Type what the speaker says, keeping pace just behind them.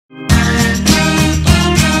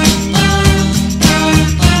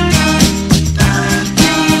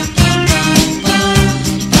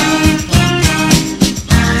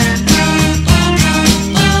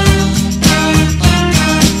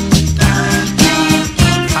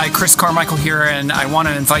Chris Carmichael here, and I want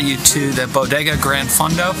to invite you to the Bottega Gran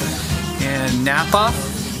Fondo in Napa.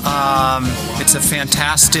 It's a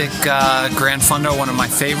fantastic Gran Fondo, one of my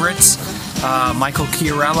favorites. Michael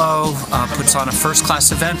Chiarello puts on a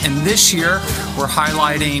first-class event, and this year we're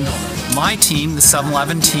highlighting my team, the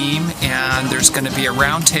 711 team, and there's going to be a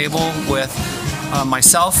round table with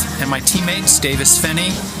myself and my teammates, Davis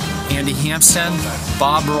Finney, Andy Hampson,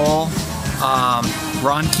 Bob Roll,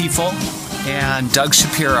 Ron Kiefel, and Doug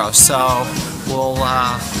Shapiro. So we'll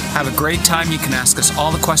have a great time. You can ask us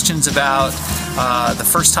all the questions about the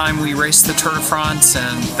first time we raced the Tour de France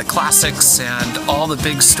and the classics and all the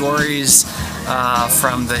big stories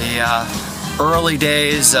from the early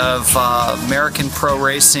days of American pro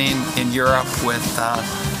racing in Europe with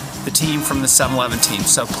the team from the 711 team.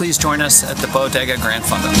 So please join us at the Bottega Gran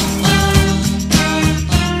Fondo.